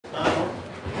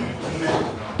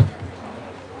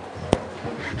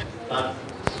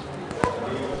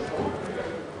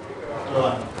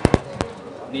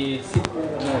ni siku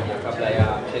moja kabla ya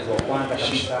mchezo wa kwanza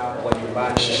kabisa wa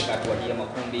nyumbani katika hatua ya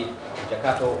makundi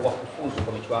mchakato wa kufuzu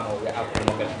kwa michuano ya AFCON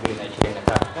mwaka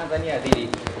 2023 Tanzania dhidi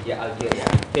ya Algeria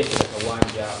kesho katika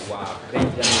uwanja wa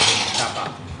Dimba la Mkapa.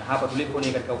 Na hapa tulipo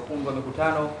ni katika ukumbi wa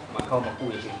mikutano makao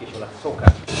makuu ya shirikisho la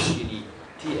soka nchini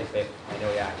TFF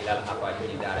eneo ya Ilala hapa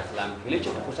jijini Dar es Salaam.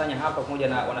 Kilichokusanya hapa pamoja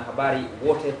na wanahabari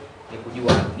wote ni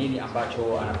kujua nini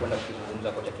ambacho anakwenda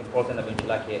kuzungumza kocha Kim na benchi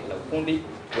lake la ufundi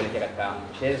kuelekea katika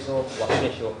mchezo wa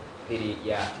kesho dhidi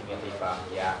ya timu ya taifa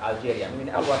ya Algeria. Mimi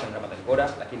ni Nahodha,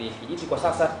 lakini kijiti kwa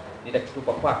sasa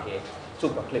nitakitupa kwake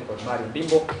Super Clipper Mario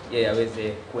Ndimbo yeye aweze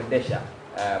kuendesha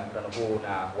mkutano huu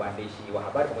na waandishi wa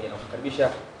habari pamoja na kukaribisha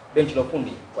benchi la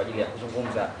ufundi kwa ajili ya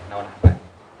kuzungumza na wanahabari.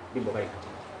 Ndimbo, karibu.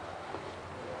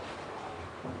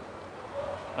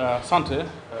 Asante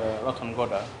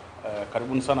Nahodha.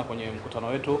 Karibuni sana kwenye mkutano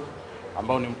wetu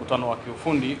ambao ni mkutano wa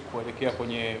kiufundi kuelekea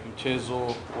kwenye mchezo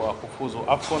wa kufuzu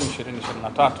AFCON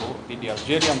 2023 dhidi ya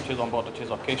Algeria, mchezo ambao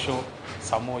utachezwa kesho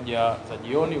saa 1 za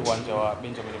jioni uwanja wa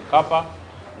Benjamin Mkapa,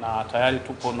 na tayari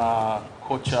tupo na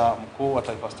kocha mkuu wa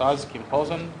Taifa Stars Kim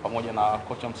pamoja na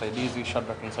kocha msaidizi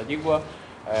Nsajigwa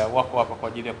wako hapa kwa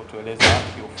ajili ya kutueleza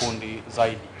kiufundi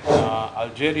zaidi. Na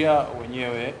Algeria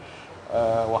wenyewe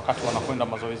wakati wanakwenda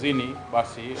mazoezini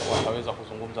basi wataweza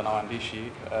kuzungumza na waandishi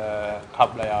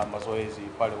kabla ya mazoezi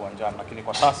pale uwanjani, lakini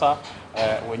kwa sasa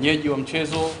wenyeji wa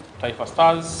mchezo Taifa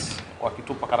Stars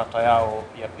wakitupa karata yao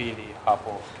ya pili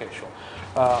hapo kesho.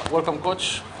 Welcome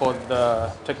coach for the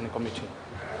technical meeting.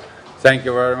 Thank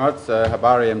you very much,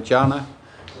 HABARI Mchana.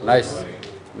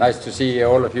 Nice to see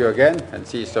all of you again and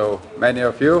see so many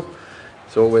of you.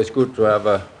 It's always good to have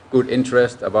a good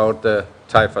interest about the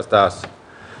Taifa Stars.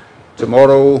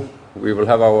 Tomorrow we will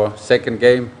have our second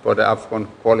game for the AFCON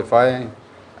qualifying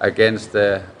against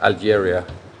Algeria.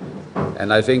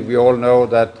 And I think we all know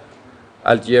that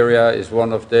Algeria is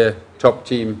one of the top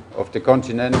teams of the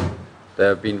continent. They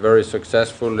have been very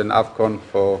successful in AFCON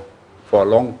for a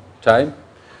long time.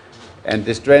 And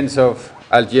the strength of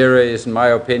Algeria is, in my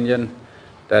opinion,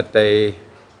 that they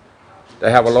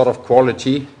have a lot of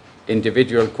quality,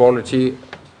 individual quality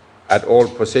at all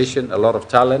positions, a lot of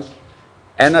talent.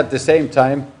 And at the same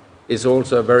time, it's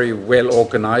also a very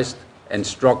well-organized and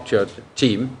structured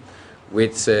team,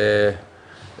 which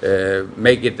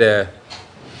make it a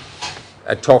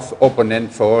tough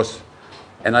opponent for us.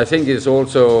 And I think it's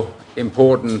also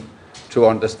important to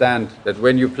understand that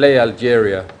when you play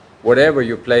Algeria, whatever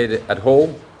you play at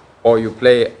home or you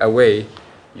play away,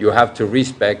 you have to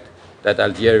respect that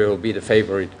Algeria will be the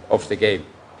favorite of the game.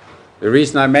 The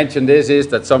reason I mention this is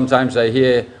that sometimes I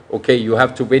hear, okay, you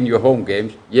have to win your home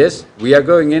games. Yes, we are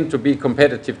going in to be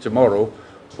competitive tomorrow,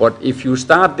 but if you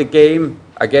start the game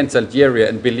against Algeria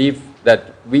and believe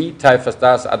that we, Taifa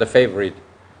Stars, are the favorite,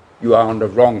 you are on the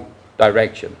wrong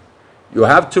direction. You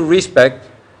have to respect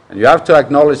and you have to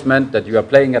acknowledge that you are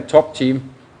playing a top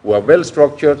team who are well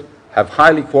structured, have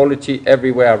highly quality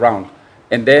everywhere around.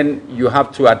 And then you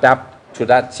have to adapt to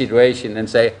that situation and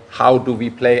say, how do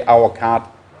we play our card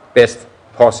best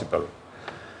possible?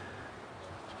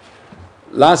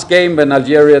 Last game when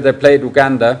Algeria, they played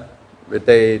Uganda,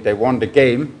 they won the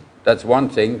game, that's one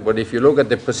thing. But if you look at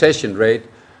the possession rate,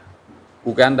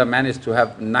 Uganda managed to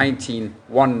have 19%.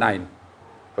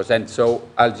 So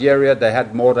Algeria, they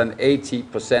had more than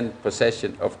 80%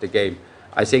 possession of the game.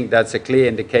 I think that's a clear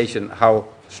indication how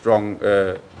strong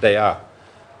they are.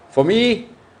 For me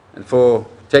and for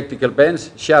technical bench,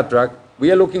 Shadrach,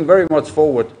 we are looking very much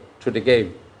forward to the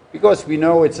game because we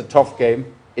know it's a tough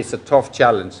game, it's a tough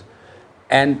challenge.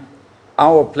 And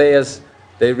our players,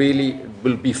 they really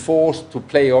will be forced to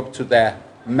play up to their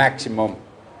maximum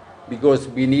because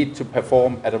we need to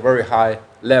perform at a very high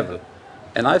level.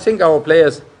 And I think our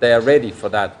players, they are ready for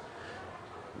that.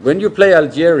 When you play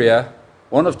Algeria,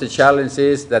 one of the challenges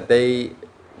is that they,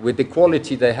 with the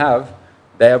quality they have,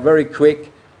 they are very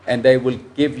quick and they will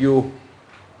give you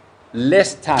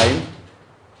less time,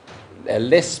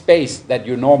 less space that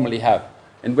you normally have.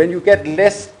 And when you get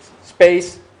less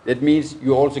space, that means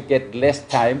you also get less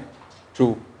time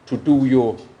to do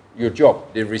your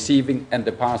job, the receiving and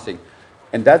the passing.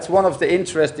 And that's one of the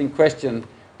interesting questions,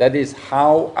 that is,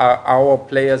 how are our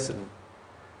players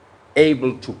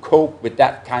able to cope with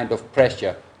that kind of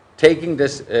pressure, taking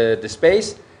this, the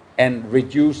space and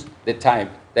reduce the time.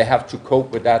 They have to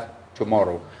cope with that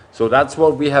tomorrow. So that's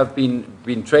what we have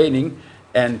been training,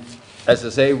 and as I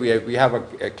say, we have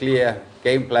a clear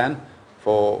game plan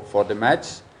for the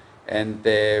match. And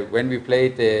when we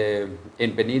played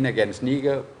in Benin against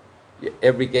Niger,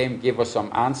 every game gave us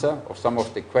some answer of some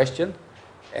of the question.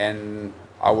 And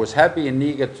I was happy in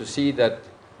Niger to see that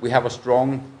we have a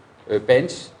strong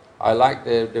bench. I like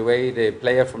the way the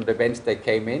player from the bench they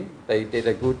came in. They did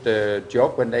a good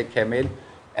job when they came in.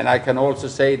 And I can also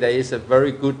say there is a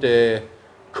very good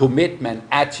commitment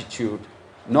attitude,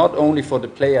 not only for the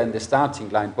player in the starting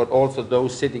line, but also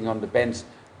those sitting on the bench.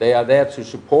 They are there to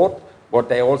support, but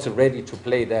they're also ready to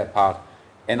play their part.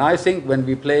 And I think when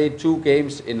we play 2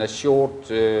 games in a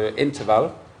short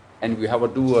interval, and we have to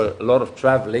do a lot of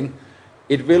traveling,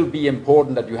 it will be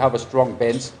important that you have a strong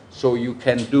bench so you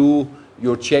can do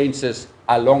your changes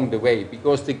along the way,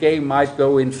 because the game might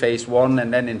go in phase 1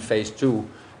 and then in phase 2.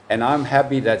 And I'm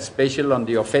happy that, especially on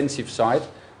the offensive side,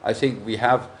 I think we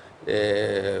have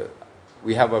a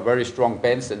very strong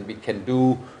bench, and we can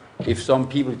do, if some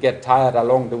people get tired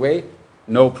along the way,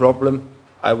 no problem.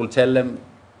 I will tell them,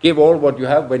 give all what you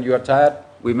have. When you are tired,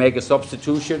 we make a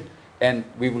substitution, and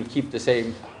we will keep the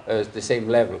same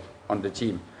level on the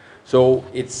team. So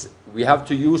we have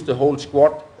to use the whole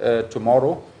squad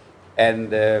tomorrow,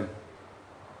 and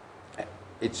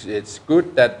it's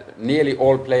good that nearly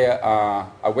all players are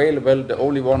available. The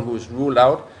only one who is ruled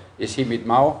out is Himid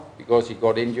Mao, because he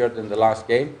got injured in the last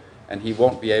game, and he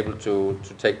won't be able to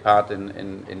take part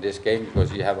in this game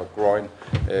because he have a groin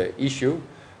issue.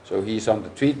 So he's under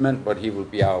treatment, but he will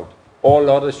be out. All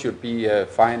others should be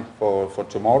fine for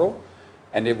tomorrow.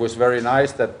 And it was very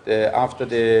nice that after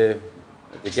the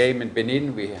game in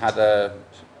Benin, we had a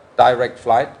direct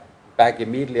flight back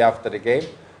immediately after the game.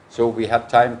 So we had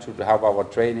time to have our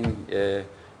training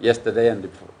yesterday, and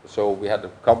so we had a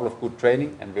couple of good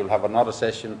training, and we'll have another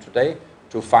session today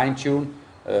to fine-tune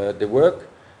the work.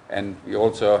 And we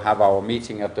also have our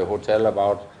meeting at the hotel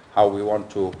about how we want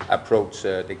to approach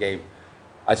the game.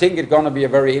 I think it's going to be a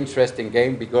very interesting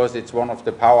game because it's one of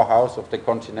the powerhouse of the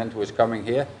continent who is coming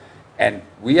here. And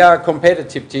we are a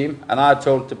competitive team, and I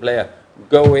told the player,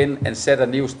 go in and set a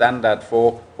new standard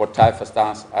for what Taifa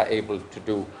Stars are able to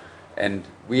do. And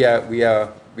we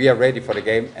are ready for the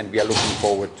game, and we are looking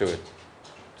forward to it.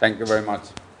 Thank you very much.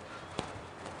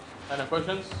 Any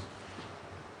questions?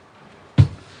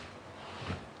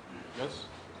 Yes.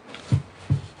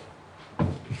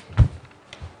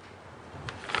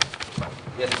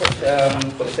 Yes,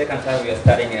 Coach, for the second time we are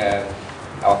starting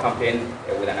our campaign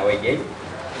with an away game.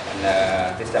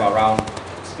 And this time around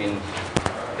it's been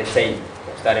the same.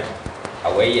 We started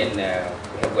away and we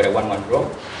have got a 1-1 draw.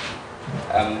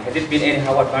 Has it been any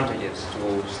advantages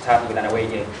to start with an away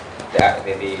game,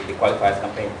 the qualifiers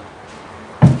campaign?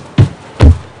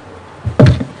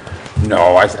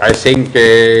 No, I think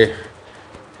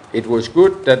it was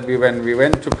good that when we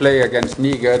went to play against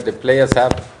Niger, the players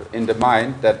have in the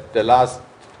mind that the last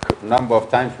number of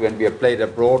times when we have played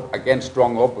abroad against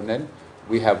strong opponents,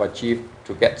 we have achieved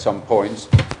to get some points,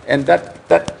 and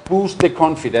that boosts the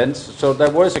confidence. So there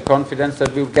was a confidence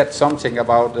that we'll get something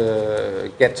out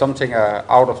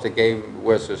of the game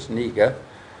versus Niger.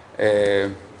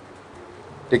 The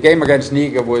game against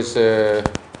Niger was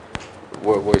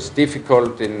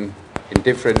difficult in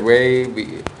different way.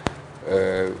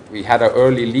 We had an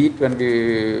early lead when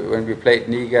we played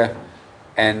Niger,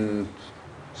 and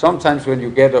sometimes when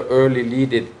you get an early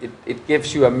lead, it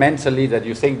gives you a mentally that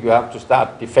you think you have to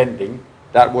start defending.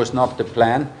 That was not the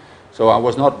plan. So I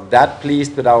was not that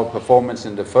pleased with our performance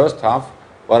in the first half,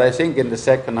 but I think in the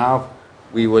second half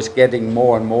we was getting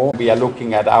more and more. We are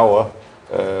looking at our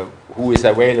who is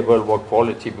available, what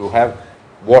quality we have,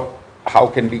 how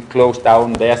can we close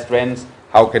down their strengths,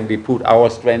 how can we put our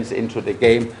strengths into the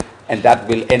game, and that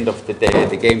will end of the day,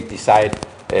 the game decide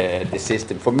the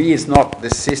system. For me, the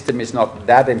system is not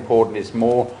that important. It's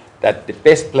more that the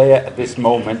best player at this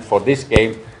moment for this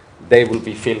game, they will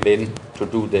be filled in to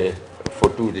do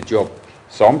the job.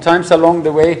 Sometimes along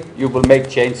the way, you will make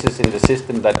changes in the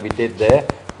system that we did there,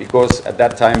 because at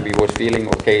that time we was feeling,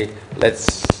 okay,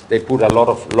 they put a lot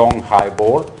of long high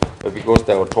ball because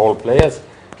they were tall players.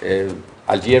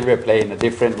 Algeria play in a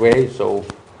different way, so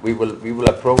we will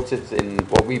approach it in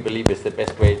what we believe is the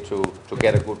best way to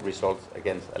get a good result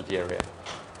against Algeria.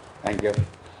 Thank you.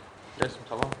 Yes,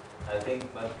 Mr. I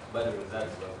think but the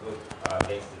results were good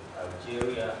against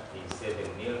Algeria. He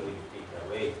 7-0 with the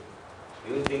away.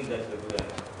 Do you think that will be a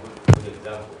good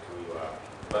example to your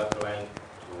backline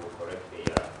to correct the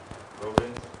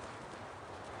problems?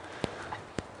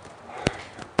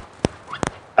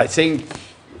 I think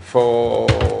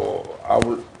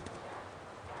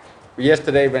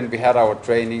yesterday when we had our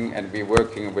training and we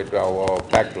working with our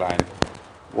backline,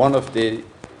 one of the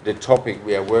topic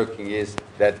we are working is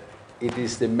that it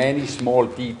is the many small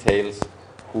details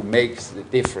who makes the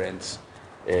difference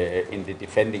in the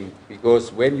defending,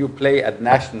 because when you play at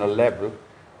national level,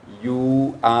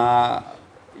 you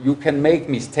can make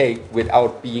mistake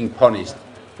without being punished.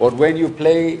 But when you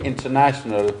play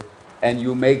international, and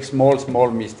you make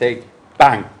small mistake,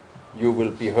 bang, you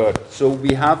will be hurt. So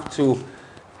we have to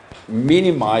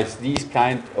minimize these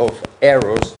kind of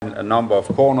errors, a number of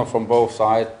corners from both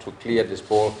sides to clear this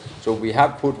ball. So we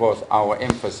have put our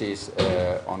emphasis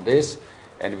on this,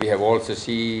 and we have also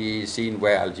seen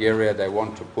where Algeria, they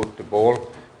want to put the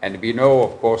ball. And we know,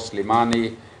 of course,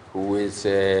 Slimani, who is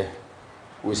a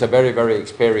very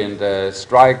experienced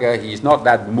striker. He's not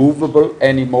that movable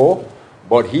anymore,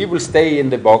 but he will stay in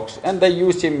the box, and they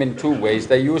use him in two ways.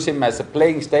 They use him as a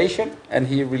playing station, and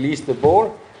he releases the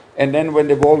ball, and then when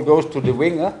the ball goes to the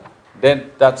winger, then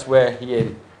that's where he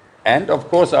in. And of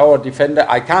course our defender,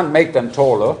 I can't make them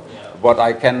taller, but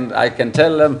I can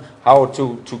tell them how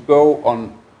to go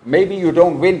on. Maybe you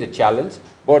don't win the challenge,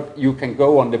 but you can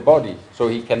go on the body, so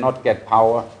he cannot get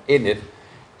power in it.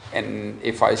 And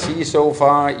if I see so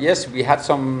far, yes,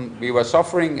 we were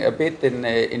suffering a bit in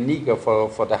Niger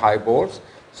for the high balls.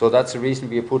 So that's the reason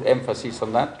we put emphasis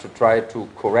on that, to try to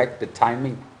correct the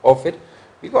timing of it.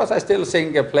 Because I still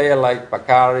think a player like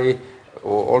Bakari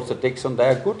or also Dixon, they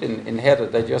are good in header.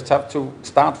 They just have to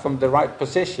start from the right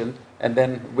position and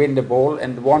then win the ball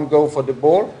and one go for the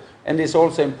ball. And it's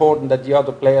also important that the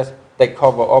other players, they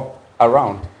cover up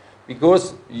around.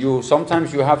 Because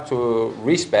sometimes you have to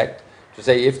respect, to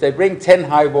say if they bring 10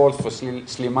 high balls for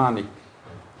Slimani,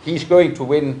 he's going to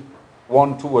win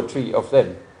 1, 2 or 3 of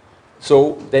them.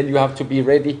 So then you have to be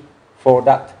ready for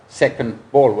that second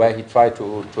ball where he tried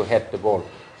to head the ball.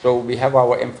 So we have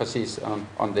our emphasis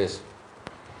on this.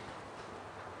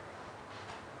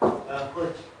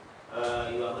 Coach,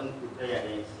 you are going to play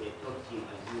against a top team,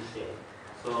 as you said.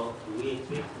 So do we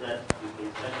expect that you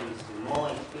can start with more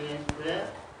experienced players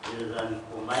rather than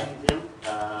combining them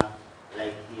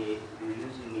like you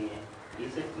use in a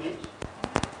recent match?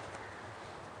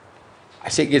 I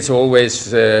think it's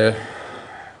always,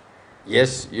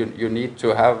 yes, you need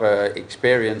to have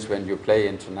experience when you play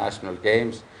international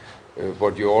games,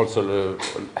 but you also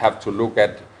have to look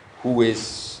at who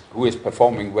is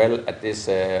performing well at this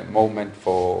moment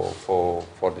for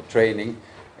the training,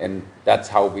 and that's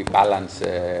how we balance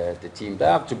the team.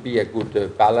 There have to be a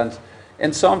good balance,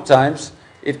 and sometimes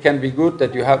it can be good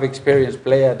that you have experienced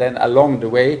player, then along the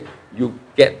way you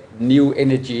get new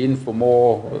energy in for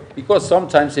more, because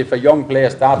sometimes if a young player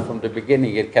starts from the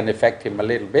beginning, it can affect him a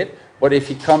little bit, but if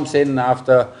he comes in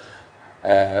after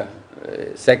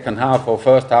second half or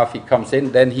first half, he comes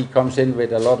in, then he comes in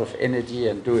with a lot of energy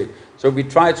and do it. So we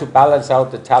try to balance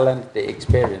out the talent, the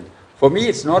experience. For me,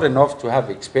 it's not enough to have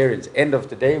experience. End of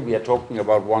the day, we are talking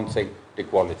about one thing, the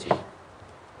quality.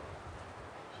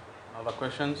 Other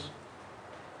questions?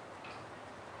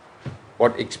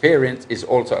 But experience is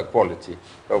also a quality.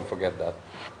 Don't forget that.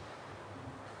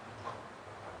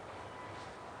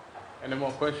 Any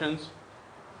more questions?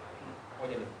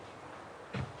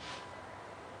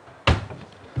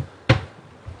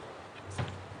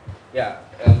 Yeah,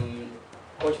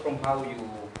 Coach, from how you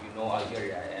know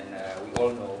Algeria, and we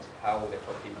all know how the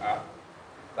top team are,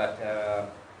 but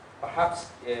perhaps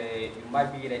you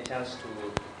might be in a chance to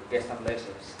get some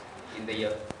lessons in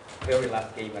the very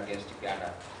last game against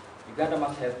Uganda. Uganda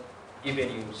must have given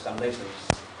you some lessons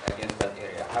against that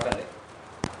area, haven't they?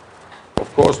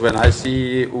 Of course, when I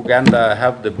see Uganda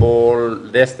have the ball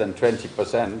less than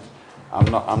 20%,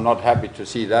 I'm not happy to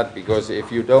see that, because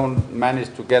if you don't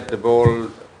manage to get the ball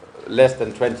less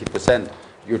than 20%,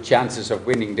 your chances of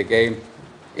winning the game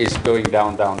is going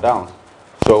down.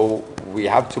 So we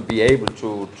have to be able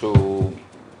to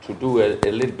do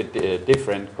a little bit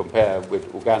different compared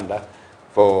with Uganda.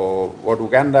 For what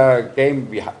Uganda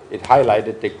game, it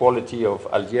highlighted the quality of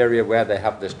Algeria, where they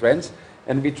have the strengths,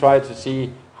 and we try to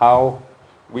see how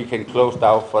we can close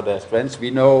down for their strengths. We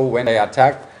know when they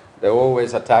attack, they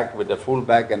always attack with a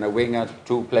fullback and a winger,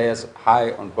 2 players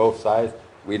high on both sides.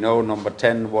 We know number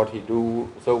 10 what he do.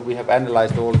 So we have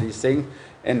analyzed all these things,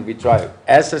 and we try.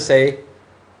 As I say,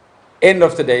 end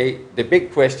of the day, the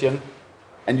big question,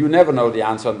 and you never know the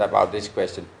answer about this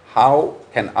question: how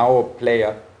can our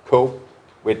player cope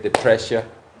with the pressure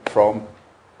from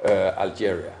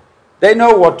Algeria? They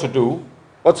know what to do,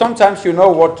 but sometimes you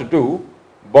know what to do,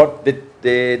 but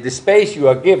the space you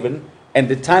are given and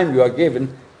the time you are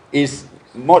given is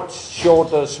much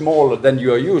shorter, smaller than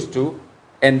you are used to,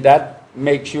 and that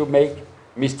makes you make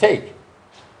mistake.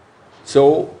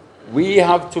 So we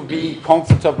have to be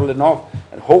comfortable enough,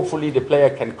 and hopefully the player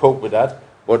can cope with that,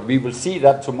 but we will see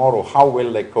that tomorrow. How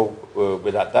will they cope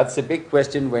with that? That's a big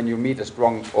question when you meet a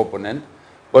strong opponent.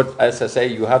 But as I say,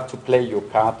 you have to play your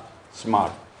card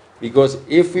smart. Because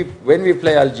when we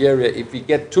play Algeria, if we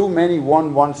get too many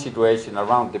 1-1 situations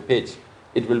around the pitch,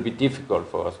 it will be difficult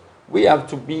for us. We have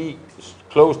to be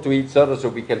close to each other so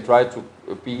we can try to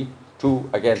be 2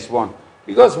 against 1.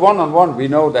 Because 1-on-1, we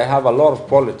know they have a lot of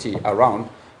quality around,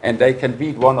 and they can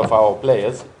beat one of our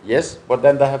players, yes, but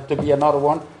then there have to be another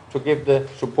one to give the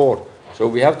support. So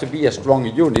we have to be a strong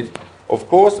unit. Of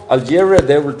course, Algeria,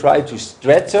 they will try to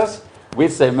stretch us,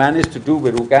 which they managed to do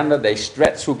with Uganda. They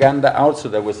stretched Uganda out, so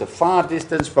there was a far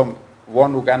distance from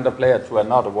one Uganda player to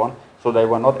another one, so they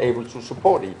were not able to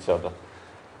support each other.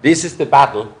 This is the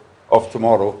battle of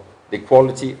tomorrow, the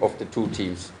quality of the 2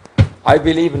 teams. I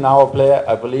believe in our player,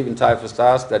 I believe in Taifa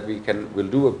Stars that we'll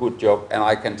do a good job, and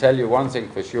I can tell you one thing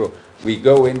for sure, we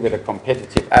go in with a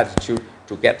competitive attitude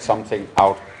to get something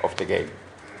out of the game.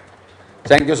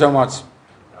 Thank you so much.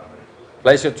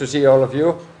 Pleasure to see all of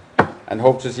you, and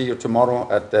hope to see you tomorrow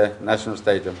at the National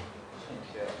Stadium.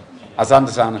 Asante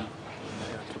sana.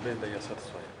 Today they are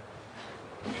satisfied.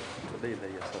 Today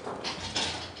they are satisfied.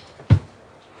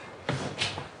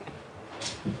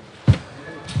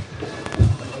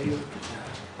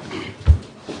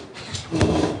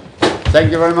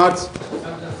 Thank you very much.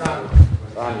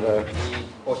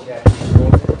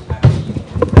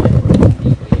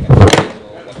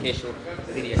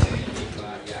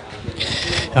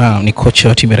 Ni kocha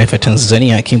wa timu ya taifa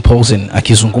Tanzania Kim Paulsen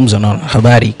akizungumza na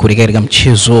habari kuelekea katika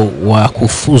mchezo wa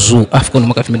kufuzu AFCON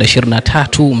mwaka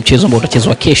 2023, mchezo ambao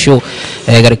utachezwa kesho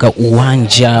katika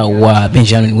uwanja wa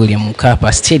Benjamin William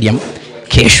Mkapa Stadium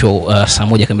kesho saa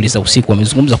 1 kamili za usiku.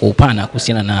 Wamezungumza kwa upana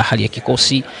kuhusiana na hali ya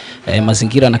kikosi,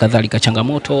 mazingira na kadhalika,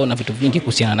 changamoto na vitu vingi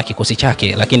kuhusiana na kikosi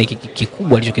chake, lakini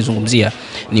kikubwa alichokizungumzia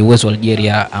ni uwezo wa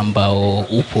Algeria ambao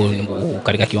upo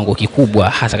katika kiwango kikubwa,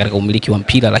 hasa katika umiliki wa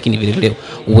mpira, lakini vile vile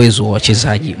uwezo wa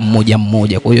wachezaji mmoja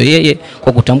mmoja. Kwa hiyo yeye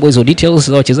kwa kutambua hizo details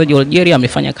za wachezaji wa Algeria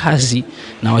amefanya kazi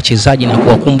na wachezaji na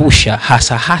kuwakumbusha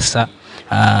hasa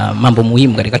mambo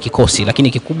muhimu katika kikosi,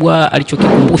 lakini kikubwa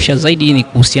alichokikumbusha zaidi ni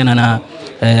kuhusiana na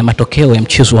matokeo ya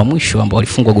mchezo wa mwisho ambao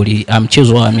walifungwa goli,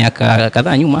 mchezo wa miaka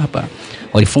kadhaa nyuma hapa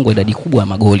walifungwa idadi kubwa ya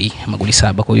magoli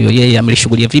 7. Kwa hiyo yeye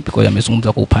amelishughulia vipi? Kwa hiyo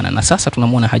amezungumza kwa upana, na sasa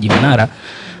tunamwona Haji Manara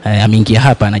ameingia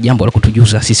hapa na jambo la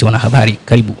kutujuza sisi wanahabari.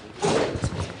 Karibu.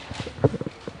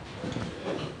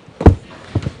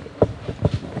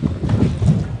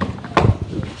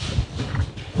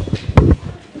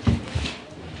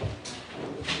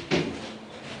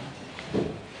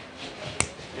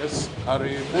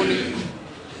 Karibuni.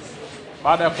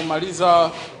 Baada ya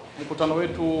kumaliza mkutano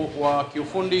wetu wa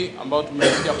kiufundi ambao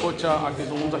tumesikia kocha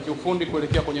akizungumza kiufundi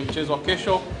kuelekea kwenye mchezo wa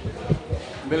kesho,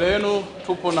 mbele yenu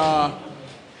tupo na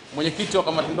mwenyekiti wa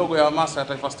kamati ndogo ya hamasa ya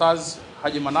Taifa Stars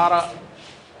Haji Manara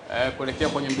kuelekea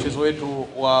kwenye mchezo wetu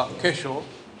wa kesho.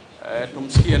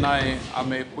 Tumsikie naye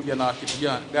amekuja na kitu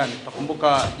gani.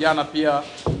 Tutakumbuka jana pia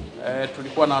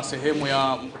tulikuwa na sehemu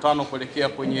ya mkutano kuelekea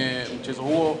kwenye mchezo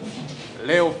huo.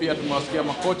 Leo pia tumewasikia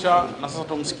makocha na sasa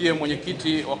tumsikie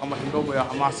mwenyekiti wa kamati ndogo ya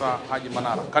hamasa Haji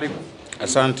Manara. Karibu.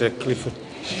 Asante Clifford.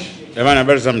 Jamani,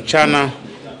 habari za mchana.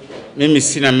 Mimi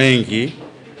sina mengi.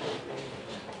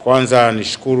 Kwanza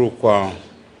nishukuru kwa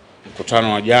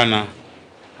mkutano wa jana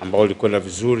ambao ulikwenda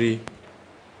vizuri,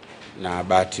 na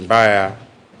bahati mbaya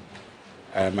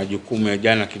majukumu ya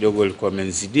jana kidogo yalikuwa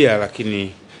yamenizidia,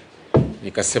 lakini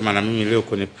nikasema na mimi leo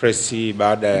kwenye presi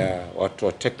baada ya watu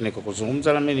wa technical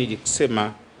kuzungumza na mimi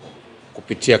nijikusema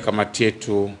kupitia kamati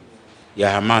yetu ya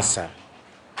hamasa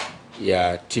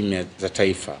ya timu za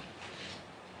taifa.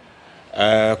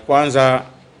 Kwanza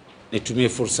nitumie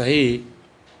fursa hii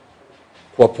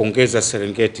kuwapongeza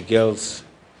Serengeti Girls,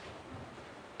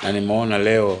 na nimeona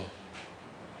leo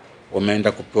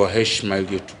wameenda kupewa heshima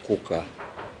iliyotukuka.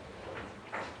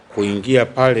 Kuingia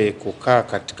pale kukaa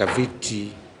katika viti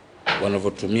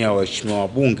wanavyotumia waheshimiwa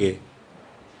wabunge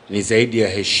ni zaidi ya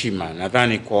heshima.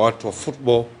 Nadhani kwa watu wa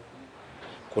football,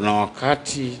 kuna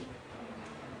wakati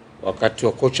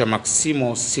wa kocha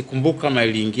Maximo, sikumbuka kama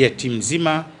iliingia timu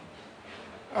nzima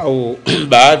au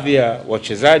baadhi ya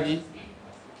wachezaji,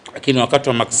 lakini wakati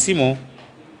wa Maximo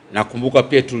nakumbuka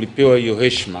pia tulipewa hiyo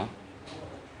heshima.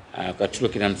 Wakati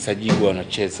kina Msemaji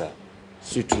wanacheza,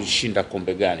 sisi tulishinda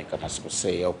kombe gani kama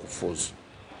sikosei au kufuzu.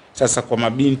 Sasa kwa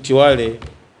mabinti wale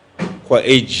kwa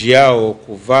age yao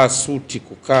kuvaa suti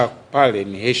kukaa pale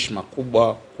ni heshima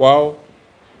kubwa kwao,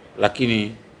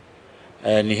 lakini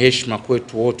ni heshima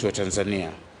kwetu wote wa Tanzania.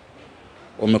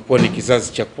 Wamekuwa ni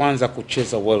kizazi cha kwanza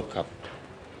kucheza World Cup.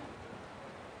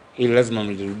 Hili lazima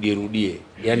mlirudie,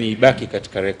 yani ibaki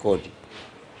katika rekodi.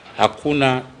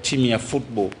 Hakuna timu ya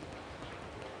football,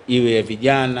 iwe ya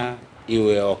vijana,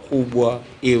 iwe ya wakubwa,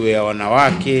 iwe ya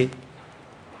wanawake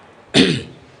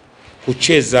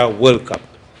kucheza World Cup.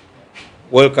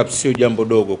 World Cup sio jambo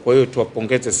dogo. Kwa hiyo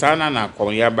tuwapongeze sana, na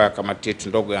kwa niaba ya kamati yetu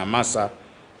ndogo ya hamasa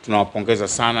tunawapongeza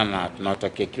sana na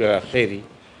tunawatakia kila la kheri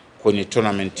kwenye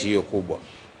tournament hiyo kubwa.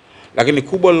 Lakini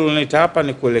kubwa lililonileta hapa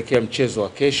ni kuelekea mchezo wa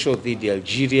kesho dhidi ya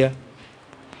Algeria.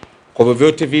 Kwa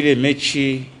vyovyote vile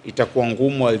mechi itakuwa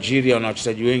ngumu. Algeria wana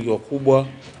wachezaji wengi wakubwa,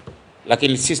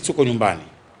 lakini sisi tuko nyumbani.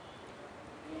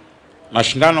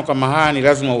 Mashindano kama haya ni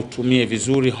lazima utumie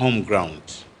vizuri home ground,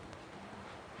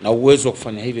 na uwezo wa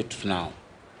kufanya hivyo tunao.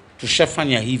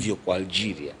 Tushafanya hivyo kwa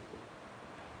Algeria.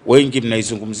 Wengi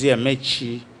mnaizungumzia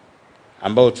mechi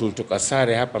ambayo tulitoka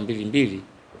sare hapa 2-2,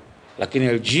 lakini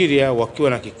Algeria wakiwa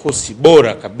na kikosi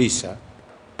bora kabisa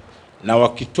na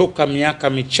wakitoka miaka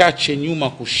michache nyuma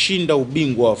kushinda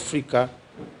ubingwa wa Afrika,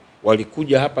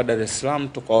 walikuja hapa Dar es Salaam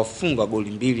tukawafunga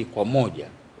goli 2-1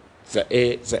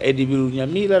 za Edibil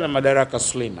Nyamila na Madaraka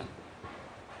Suleiman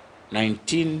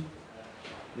 1995.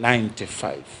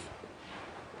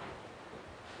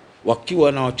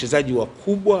 Wakiwa na wachezaji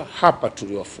wakubwa hapa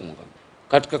tuliwafunga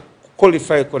katika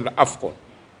qualify kwenda AFCON,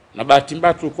 na bahati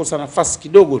mbaya tulikosa nafasi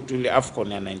kidogo tu ile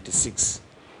AFCON ya 96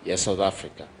 ya South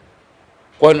Africa.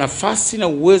 Kwa nafasi na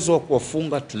uwezo wa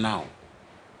kuwafunga tunao,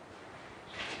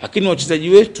 lakini wachezaji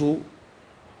wetu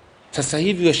sasa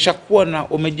hivi washakuwa na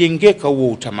wamejengeka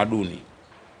huo utamaduni,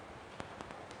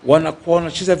 wanakuwa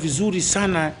wanacheza vizuri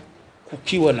sana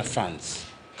kukiwa na fans.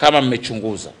 Kama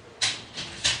mmechunguza,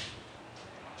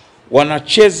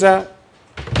 wanacheza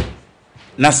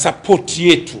na support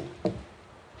yetu.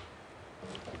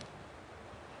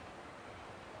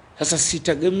 Sasa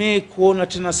sitegemei kuona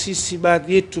tena sisi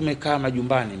baadhi yetu tumekaa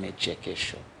majumbani mechi ya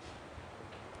kesho.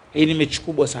 Hii ni mechi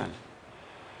kubwa sana,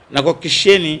 na kwa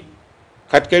kisheni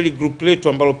katika ile group letu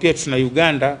ambalo pia tuna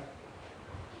Uganda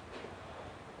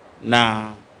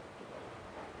na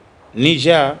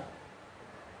Niger,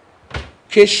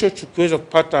 kesho tukiweza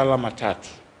kupata alama 3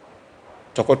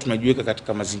 tutakuwa tumejiweka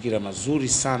katika mazingira mazuri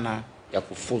sana ya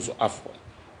kufuzu AFCON,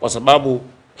 kwa sababu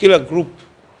kila group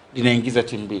linaingiza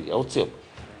timu 2, au sio?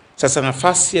 Sasa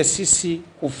nafasi ya sisi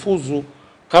kufuzu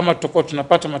kama tutakuwa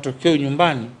tunapata matokeo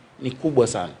nyumbani ni kubwa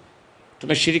sana.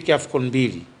 Tumeshiriki AFCON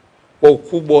 2. Kwa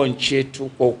ukubwa wa nchi yetu,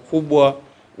 kwa ukubwa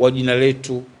wa jina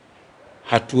letu,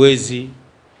 hatuwezi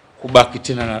kubaki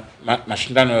tena na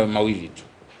mashindano ya mawili tu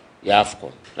ya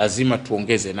AFCON. Lazima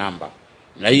tuongeze namba,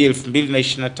 na hii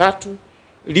 2023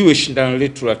 liwe shindano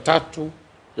letu la 3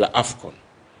 la AFCON.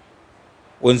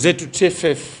 Wenzetu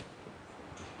TFF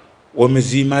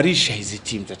wameziimarisha hizi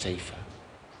timu za taifa.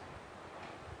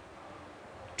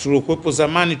 Tulikuwepo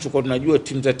zamani tulikuwa tunajua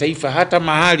timu za taifa hata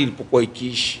mahali ilipokuwa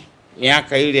ikiishi,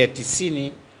 miaka ile ya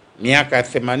 90, miaka ya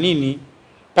 80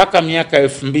 mpaka miaka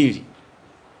 2000,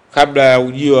 kabla ya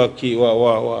ujio wa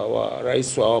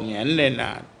rais wa awamu ya 4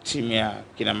 na timu ya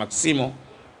kina Maximo.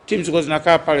 Timu zilikuwa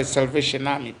zinakaa pale Salvation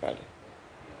Army pale,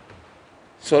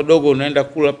 so dogo unaenda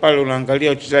kula pale, unaangalia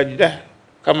wachezaji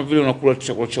kama vile unakula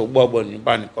chakula cha ubwabwa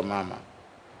nyumbani kwa mama.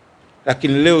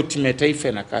 Lakini leo timu ya taifa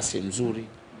ina kasi nzuri,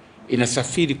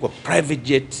 inasafiri kwa private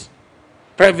jet.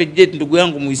 Private jet, ndugu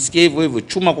yangu, muisikie hivyo hivyo.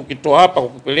 Chuma kukitoa hapa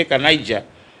kukipeleka Niger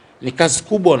ni kazi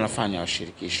kubwa wanafanya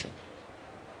washirikisho.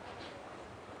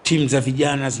 Timu za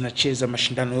vijana zinacheza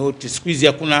mashindano yote. Siku hizi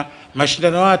hakuna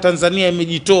mashindano haya Tanzania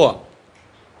imejitoa,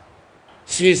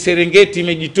 si Serengeti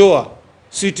imejitoa,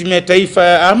 si timu ya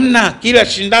taifa, hamna. Kila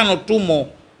shindano tumo,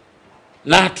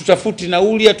 na tutafuti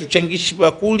nauli, hatuchangishi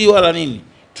bakuli wala nini,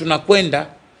 tunakwenda.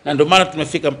 Na ndio maana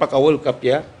tumefika mpaka World Cup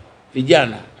ya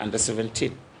vijana under 17.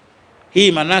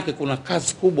 Hii manake kuna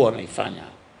kazi kubwa wanaifanya.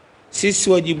 Sisi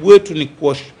wajibu wetu ni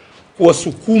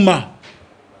kuwasukuma,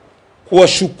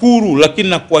 kuwashukuru, lakini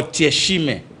na kuwatia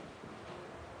shime.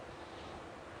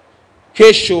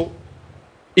 Kesho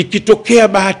ikitokea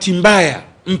bahati mbaya,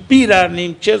 mpira ni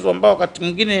mchezo ambao wakati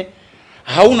mwingine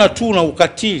hauna tu na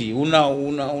ukatili,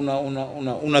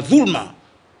 una dhulma.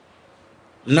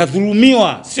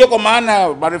 Mnadhulumiwa, sio kwa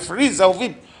maana mareferiza au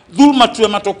vipi, dhulma tu ya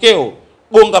matokeo.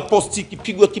 Gonga posti,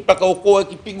 ikipigwa kipa kaokoa,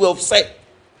 ikipigwa offside,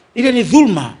 ile ni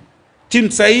dhulma.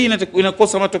 Timu sahihi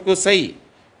inakosa matokeo sahihi.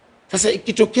 Sasa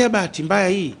ikitokea bahati mbaya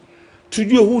hii,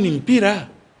 tujue huu ni mpira.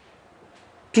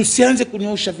 Tusianze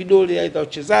kunyosha vidole aidha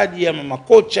wachezaji ama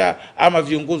makocha ama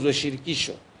viongozi wa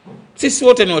shirikisho. Sisi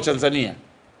wote ni Watanzania.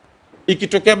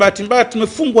 Ikitokea bahati mbaya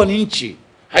tumefungwa ni nchi.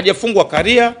 Hajafungwa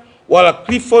Karia wala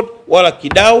Clifford wala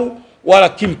Kidau wala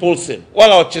Kim Paulsen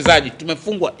wala wachezaji,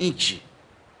 tumefungwa nchi.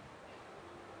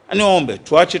 Aniombe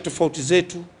tuache tofauti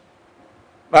zetu.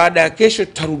 Baada ya kesho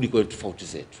tutarudi kwa tofauti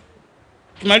zetu.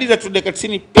 Kimaliza tu dakika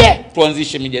 90 pia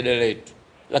tuanzishe mijadala yetu.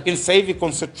 Lakini sasa hivi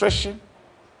concentration,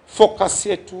 focus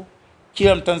yetu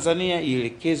kila Mtanzania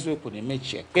ielekezwe kwenye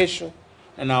mechi ya kesho.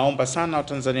 Na naomba sana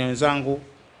Watanzania wenzangu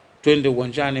twende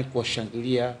uwanjani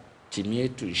kuwashangilia timu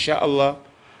yetu inshallah.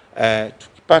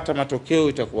 Tukipata matokeo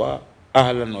itakuwa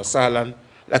ahlan wa sahlan,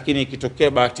 lakini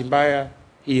ikitokea bahati mbaya,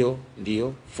 hiyo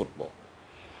ndiyo football.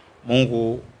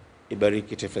 Mungu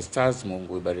ibariki Taifa Stars,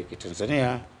 Mungu ibariki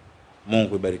Tanzania,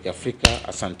 Mungu ibariki Afrika.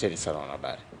 Asanteni sana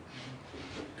wanahabari.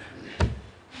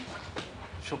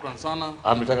 Shukran sana.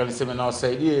 Nataka niseme na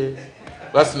wasaidie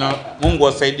basi, na Mungu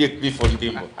wasaidie Clifford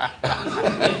Ndimbo.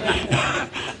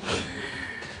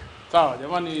 Sawa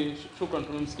jamani, shukran.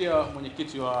 Tumemsikia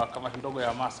mwenyekiti wa kamati ndogo ya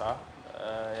hamasa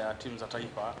ya timu za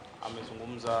taifa,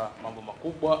 amezungumza mambo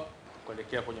makubwa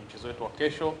kuelekea kwenye mchezo wetu wa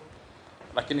kesho,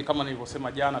 lakini kama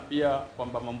nilivyosema jana pia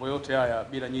kwamba mambo yote haya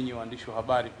bila nyinyi waandishi wa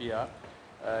habari pia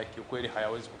kiukweli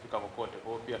hayawezi kufika kokote.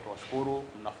 Kwa hiyo pia tuwashukuru,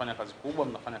 mnafanya kazi kubwa,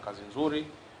 mnafanya kazi nzuri.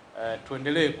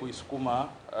 Tuendelee kuisukuma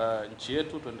nchi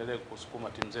yetu, tuendelee kusukuma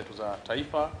timu zetu za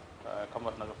taifa.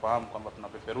 Kama tunavyofahamu kwamba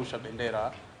tunapeperusha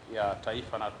bendera ya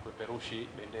taifa na tupeperushi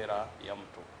bendera ya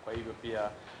mtu. Kwa hivyo pia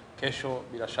kesho,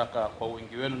 bila shaka kwa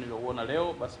wingi wenu niliouona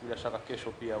leo, basi bila shaka kesho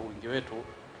pia wingi wetu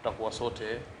tutakuwa sote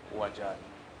uwanjani.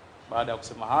 Baada ya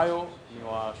kusema hayo,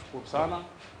 niwashukuru sana.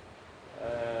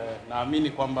 Naamini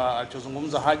kwamba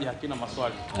alichozungumza Haji hakina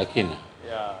maswali. Hakina.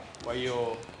 Kwa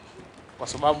hiyo kwa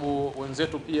sababu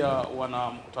wenzetu pia wana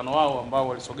mkutano wao ambao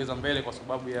walisogeza mbele kwa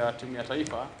sababu ya timu ya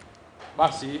taifa,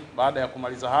 basi baada ya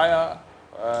kumaliza haya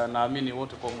naamini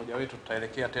wote kwa umoja wetu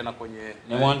tutaelekea tena kwenye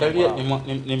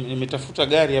nimetafuta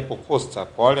gari hapo Costa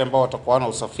kwa wale ambao watakuwa na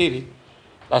usafiri,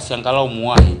 basi angalau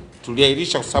muwahi.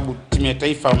 Tuliahirisha kwa sababu timu ya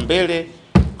taifa mbele,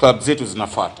 club zetu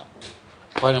zinafuata.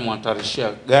 Wale mwatarishia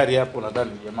gari hapo,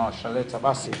 nadhani jamaa washaleta,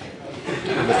 basi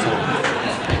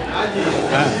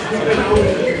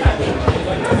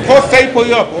Costa ipo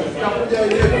hiyo hapo.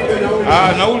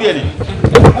 Nauli ali.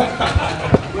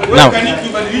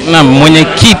 Na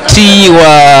mwenyekiti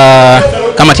wa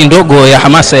kamati ndogo ya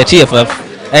hamasa ya TFF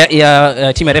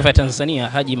ya timu ya taifa ya Tanzania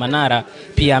Haji Manara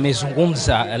pia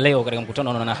amezungumza leo katika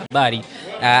mkutano na wanahabari,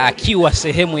 akiwa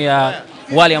sehemu ya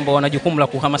wale ambao wana jukumu la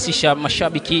kuhamasisha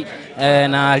mashabiki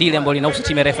na lile ambalo linahusu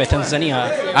timu ya taifa ya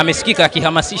Tanzania. Amesikika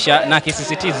akihamasisha na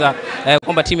akisisitiza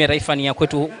kwamba timu ya taifa ni ya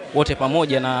kwetu wote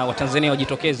pamoja, na Watanzania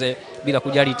wajitokeze bila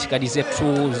kujali itikadi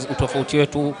zetu, utofauti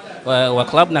wetu wa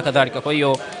klabu na kadhalika. Kwa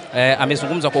hiyo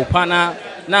amezungumza kwa upana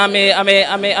na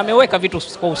ameweka vitu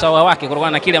kwa usawa wake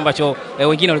kutokana na kile ambacho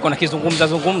wengine walikuwa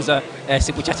nakizungumza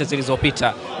siku chache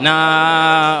zilizopita.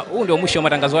 Na huu ndio mwisho wa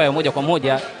matangazo haya moja kwa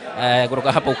moja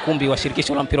kutoka hapa ukumbi wa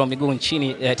shirikisho la mpira wa miguu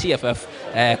nchini TFF,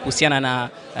 kuhusiana na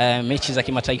mechi za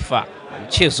kimataifa,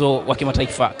 mchezo wa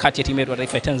kimataifa kati ya timu yetu ya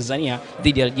taifa ya Tanzania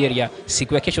dhidi ya Algeria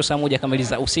siku ya kesho saa 1 kamili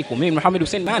za usiku. Mimi Mohamed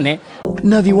Hussein Nane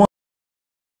na